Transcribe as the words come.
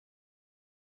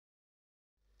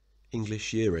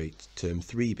English Year 8, Term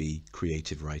 3B,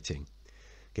 Creative Writing.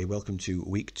 Okay, welcome to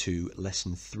Week 2,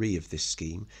 Lesson 3 of this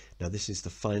scheme. Now this is the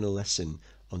final lesson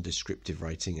on descriptive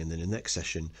writing, and then the next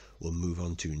session we'll move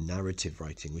on to narrative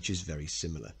writing, which is very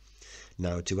similar.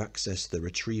 Now to access the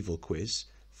retrieval quiz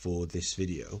for this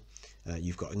video,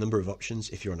 you've got a number of options.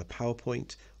 If you're on a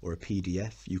PowerPoint or a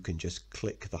PDF, you can just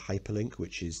click the hyperlink,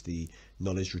 which is the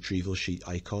knowledge retrieval sheet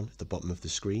icon at the bottom of the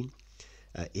screen.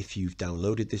 If you've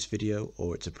downloaded this video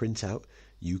or it's a printout,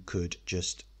 you could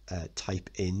just type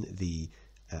in the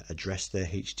address there,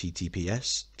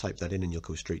 HTTPS, type that in and you'll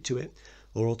go straight to it.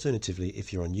 Or alternatively,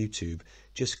 if you're on YouTube,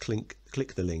 just click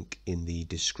the link in the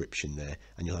description there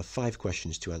and you'll have 5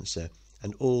 questions to answer,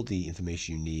 and all the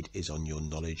information you need is on your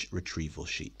knowledge retrieval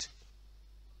sheet.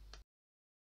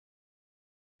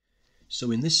 So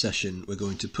in this session, we're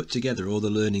going to put together all the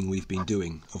learning we've been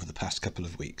doing over the past couple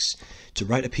of weeks to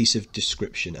write a piece of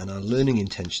description, and our learning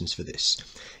intentions for this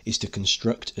is to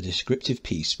construct a descriptive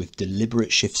piece with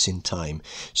deliberate shifts in time.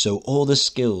 So all the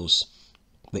skills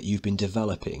that you've been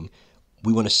developing,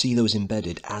 we want to see those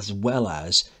embedded, as well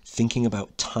as thinking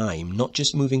about time, not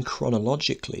just moving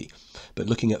chronologically, but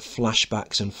looking at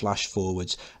flashbacks and flash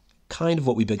forwards, kind of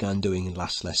what we began doing in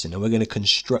last lesson, and we're going to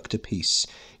construct a piece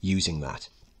using that.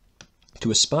 To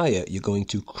aspire, you're going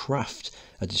to craft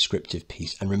a descriptive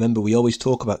piece. And remember, we always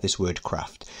talk about this word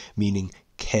craft, meaning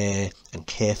care and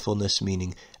carefulness,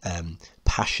 meaning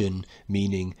passion,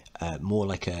 meaning more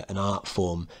like an art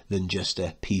form than just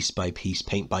a piece by piece,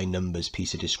 paint by numbers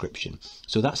piece of description.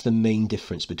 So that's the main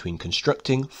difference between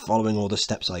constructing, following all the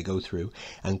steps I go through,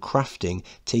 and crafting,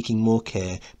 taking more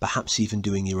care, perhaps even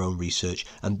doing your own research.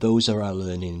 And those are our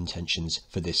learning intentions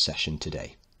for this session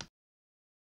today.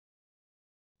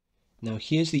 Now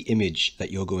here's the image that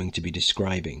you're going to be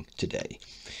describing today,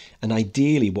 and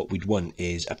ideally what we'd want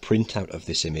is a printout of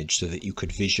this image so that you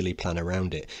could visually plan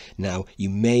around it. Now you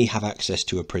may have access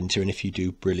to a printer, and if you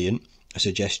do, brilliant. I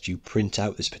suggest you print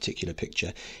out this particular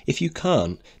picture. If you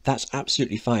can't, that's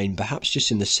absolutely fine. Perhaps just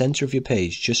in the center of your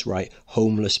page, just write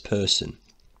homeless person.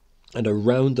 And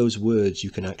around those words,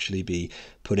 you can actually be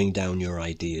putting down your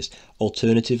ideas.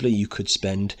 Alternatively, you could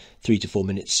spend 3 to 4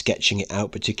 minutes sketching it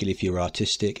out, particularly if you're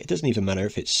artistic. It doesn't even matter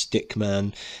if it's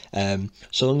stickman,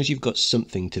 so long as you've got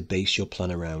something to base your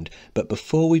plan around. But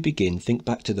before we begin, think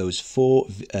back to those 4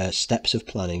 steps of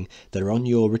planning that are on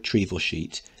your retrieval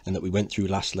sheet and that we went through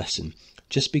last lesson.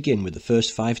 Just begin with the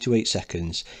first 5 to 8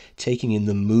 seconds, taking in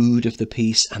the mood of the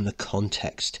piece and the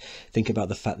context. Think about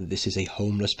the fact that this is a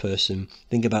homeless person.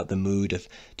 Think about the mood of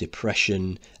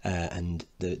depression and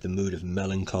the mood of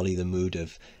melancholy, the mood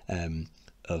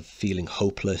of feeling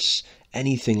hopeless.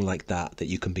 Anything like that that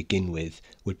you can begin with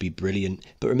would be brilliant.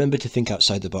 But remember to think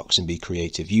outside the box and be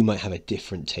creative. You might have a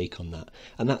different take on that,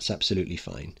 and that's absolutely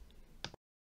fine.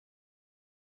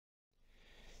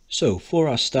 So for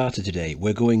our starter today,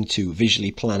 we're going to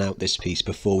visually plan out this piece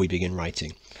before we begin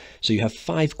writing. So you have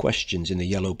 5 questions in the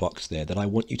yellow box there that I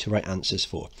want you to write answers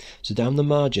for. So down the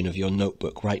margin of your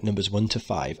notebook, write numbers 1 to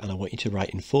 5, and I want you to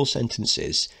write in full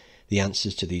sentences the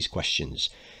answers to these questions.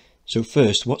 So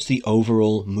first, what's the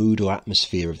overall mood or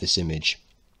atmosphere of this image?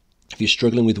 If you're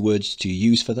struggling with words to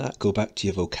use for that, go back to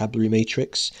your vocabulary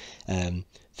matrix.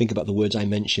 Think about the words I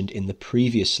mentioned in the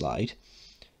previous slide.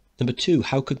 Number 2,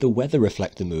 how could the weather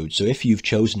reflect the mood? So if you've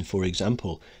chosen, for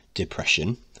example,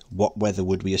 depression, what weather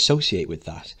would we associate with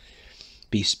that?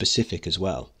 Be specific as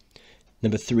well.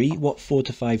 Number 3, what 4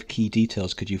 to 5 key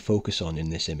details could you focus on in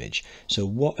this image? So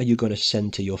what are you going to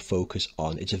center your focus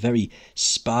on? It's a very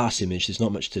sparse image, there's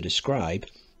not much to describe,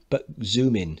 but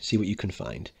zoom in, see what you can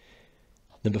find.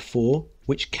 Number 4,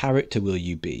 which character will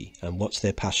you be and what's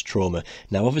their past trauma?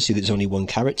 Now obviously there's only one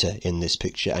character in this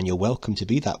picture and you're welcome to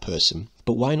be that person,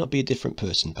 but why not be a different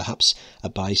person? Perhaps a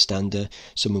bystander,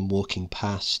 someone walking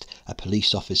past, a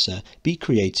police officer. Be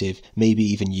creative, maybe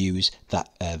even use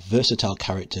that versatile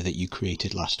character that you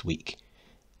created last week.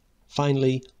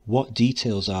 Finally, what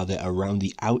details are there around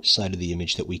the outside of the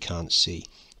image that we can't see?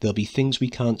 There'll be things we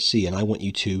can't see, and I want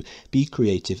you to be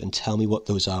creative and tell me what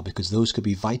those are, because those could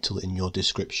be vital in your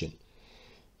description.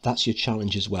 That's your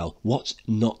challenge as well. What's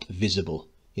not visible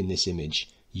in this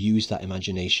image? Use that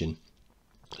imagination.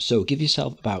 So give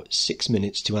yourself about 6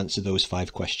 minutes to answer those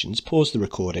 5 questions. Pause the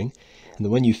recording, and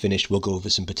then when you've finished, we'll go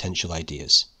over some potential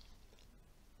ideas.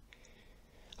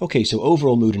 Okay, so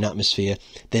overall mood and atmosphere.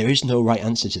 There is no right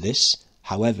answer to this.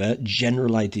 However,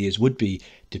 general ideas would be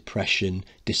depression,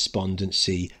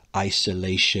 despondency,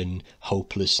 isolation,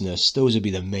 hopelessness. Those would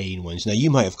be the main ones. Now, you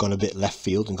might have gone a bit left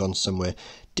field and gone somewhere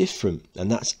different,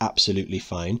 and that's absolutely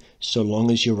fine, so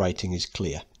long as your writing is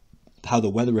clear. How the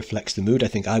weather reflects the mood, I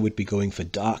think I would be going for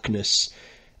darkness,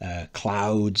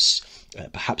 clouds,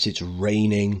 perhaps it's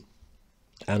raining.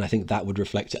 And I think that would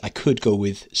reflect it. I could go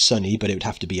with sunny, but it would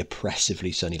have to be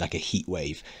oppressively sunny, like a heat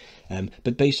wave.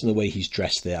 But based on the way he's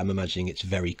dressed there, I'm imagining it's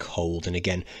very cold. And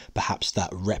again, perhaps that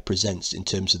represents, in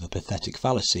terms of the pathetic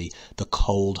fallacy, the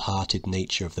cold-hearted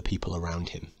nature of the people around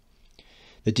him.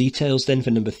 The details then for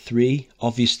number 3,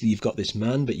 obviously you've got this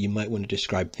man, but you might want to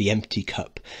describe the empty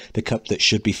cup, the cup that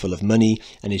should be full of money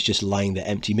and is just lying there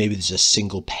empty. Maybe there's a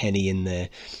single penny in there,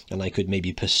 and I could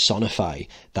maybe personify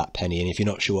that penny. And if you're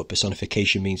not sure what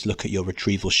personification means, look at your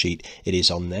retrieval sheet, it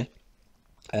is on there.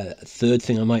 Third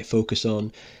thing I might focus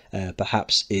on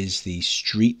perhaps is the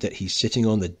street that he's sitting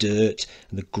on, the dirt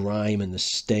and the grime and the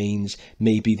stains.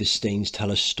 Maybe the stains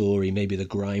tell a story, maybe the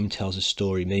grime tells a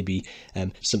story, maybe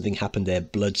something happened there.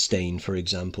 Blood stain, for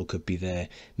example, could be there.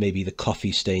 Maybe the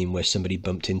coffee stain where somebody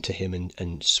bumped into him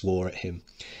and swore at him.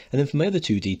 And then for my other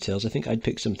 2 details, I think I'd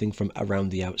pick something from around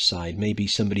the outside. Maybe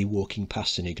somebody walking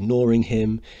past and ignoring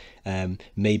him.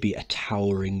 Maybe a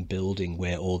towering building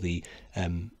where all the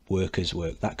workers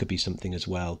work. That could be something as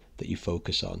well that you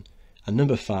focus on. And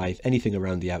number 5, anything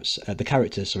around the outside, the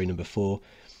character, sorry, number 4.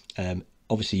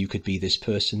 Obviously you could be this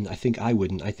person. I think I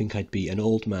wouldn't. I think I'd be an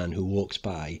old man who walks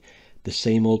by, the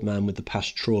same old man with the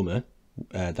past trauma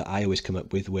that I always come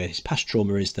up with, where his past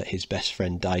trauma is that his best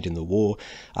friend died in the war.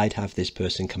 I'd have this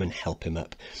person come and help him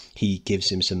up. He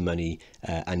gives him some money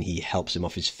and he helps him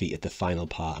off his feet at the final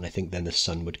part, and I think then the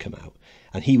sun would come out.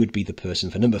 And he would be the person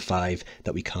for number 5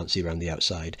 that we can't see around the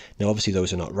outside. Now obviously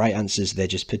those are not right answers, they're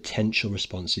just potential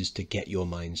responses to get your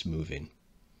minds moving.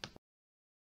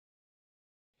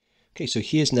 Okay, so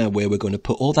here's now where we're going to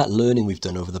put all that learning we've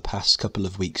done over the past couple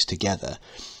of weeks together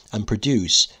and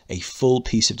produce a full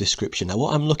piece of description. Now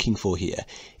what I'm looking for here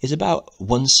is about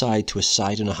 1 side to 1.5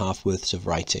 sides worths of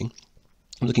writing.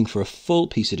 I'm looking for a full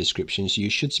piece of description, so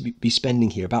you should be spending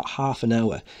here about half an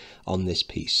hour on this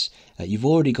piece. You've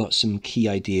already got some key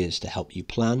ideas to help you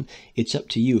plan. It's up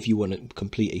to you if you want to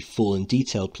complete a full and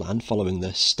detailed plan following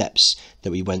the steps that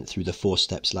we went through, the 4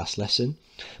 steps last lesson.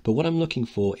 But what I'm looking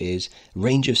for is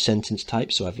range of sentence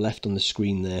types. So I've left on the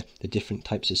screen there the different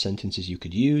types of sentences you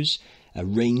could use, a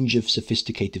range of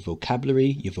sophisticated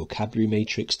vocabulary, your vocabulary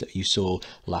matrix that you saw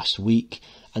last week,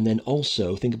 and then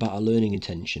also think about our learning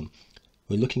intention.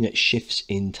 We're looking at shifts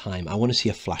in time. I want to see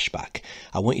a flashback.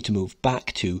 I want you to move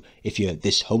back to, if you're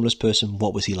this homeless person,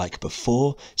 what was he like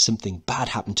before? Something bad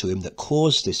happened to him that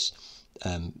caused this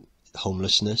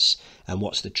homelessness, and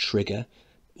what's the trigger?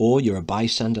 Or you're a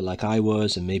bystander like I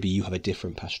was, and maybe you have a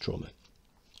different past trauma.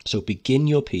 So begin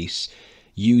your piece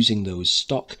using those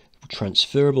stock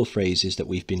transferable phrases that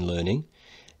we've been learning.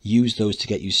 Use those to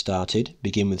get you started.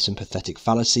 Begin with some pathetic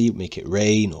fallacy, make it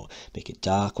rain or make it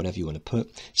dark, whatever you want to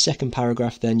put. Second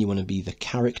paragraph, then you want to be the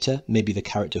character, maybe the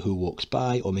character who walks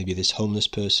by, or maybe this homeless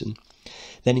person.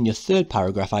 Then in your 3rd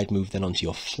paragraph, I'd move then onto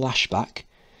your flashback.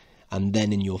 And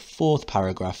then in your 4th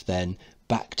paragraph, then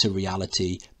back to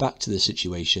reality, back to the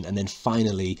situation. And then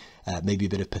finally, maybe a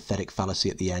bit of pathetic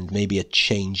fallacy at the end, maybe a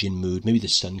change in mood, maybe the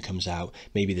sun comes out,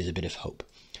 maybe there's a bit of hope.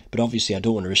 But obviously I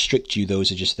don't want to restrict you,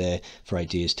 those are just there for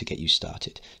ideas to get you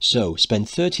started. So spend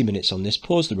 30 minutes on this,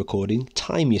 pause the recording,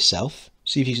 time yourself,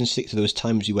 see if you can stick to those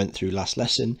times you went through last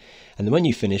lesson, and then when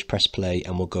you finish, press play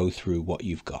and we'll go through what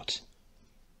you've got.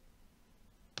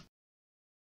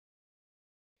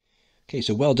 Okay,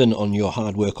 so well done on your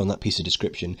hard work on that piece of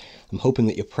description. I'm hoping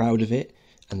that you're proud of it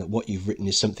and that what you've written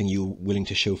is something you're willing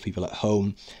to show people at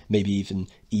home, maybe even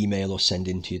email or send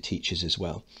in to your teachers as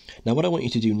well. Now what I want you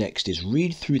to do next is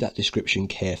read through that description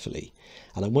carefully,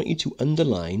 and I want you to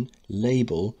underline,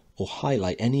 label or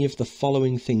highlight any of the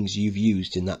following things you've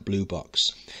used in that blue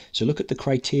box. So look at the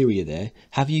criteria there.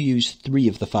 Have you used 3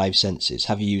 of the 5 senses?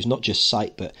 Have you used not just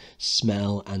sight but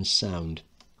smell and sound?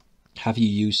 Have you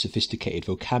used sophisticated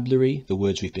vocabulary, the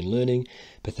words we've been learning,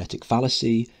 pathetic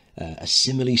fallacy, a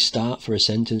simile start for a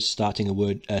sentence, starting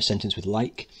a sentence with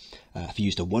like? Have you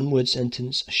used a 1-word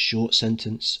sentence, a short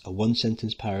sentence, a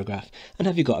 1-sentence paragraph? And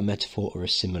have you got a metaphor or a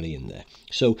simile in there?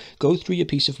 So go through your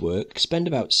piece of work, spend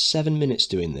about 7 minutes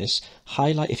doing this,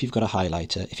 highlight if you've got a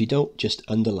highlighter, if you don't, just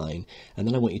underline, and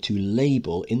then I want you to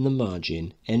label in the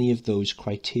margin any of those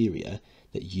criteria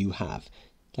that you have.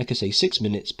 Like I say, 6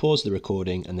 minutes, pause the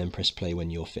recording and then press play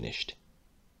when you're finished.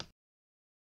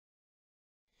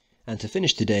 And to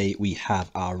finish today, we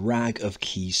have our rag of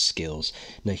key skills.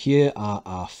 Now here are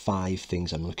our 5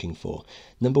 things I'm looking for.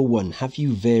 Number 1, have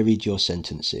you varied your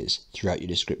sentences throughout your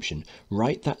description?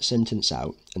 Write that sentence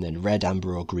out and then red,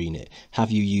 amber or green it.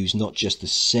 Have you used not just the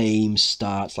same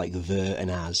starts like the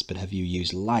and as, but have you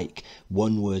used like,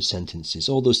 1-word sentences,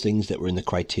 all those things that were in the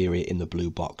criteria in the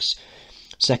blue box?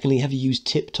 Secondly, have you used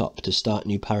tip-top to start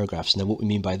new paragraphs? Now, what we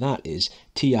mean by that is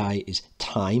TI is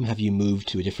time. Have you moved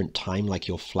to a different time, like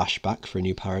your flashback for a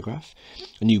new paragraph?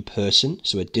 A new person,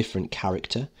 so a different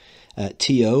character.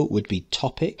 TO would be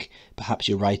topic. Perhaps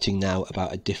you're writing now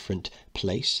about a different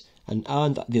place. And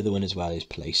the other one as well is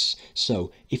place.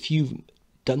 So if you've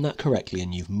done that correctly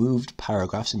and you've moved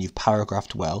paragraphs and you've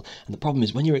paragraphed well, and the problem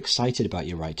is when you're excited about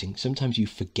your writing, sometimes you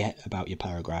forget about your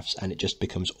paragraphs and it just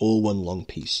becomes all one long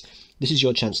piece. This is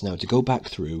your chance now to go back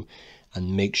through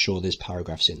and make sure there's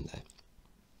paragraphs in there.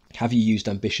 Have you used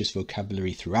ambitious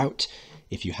vocabulary throughout?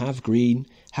 If you have, green.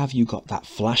 Have you got that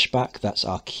flashback? That's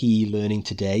our key learning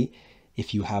today.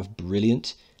 If you have,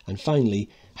 brilliant. And finally,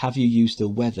 have you used the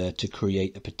weather to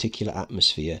create a particular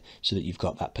atmosphere so that you've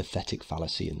got that pathetic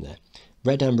fallacy in there?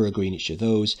 Red, amber or green, each of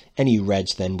those. Any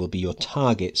reds then will be your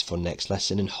targets for next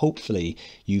lesson, and hopefully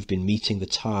you've been meeting the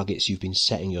targets you've been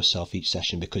setting yourself each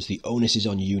session, because the onus is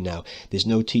on you now. There's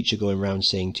no teacher going around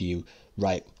saying to you,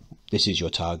 right, this is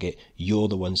your target. You're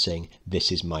the one saying,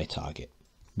 this is my target.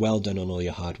 Well done on all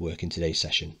your hard work in today's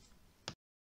session.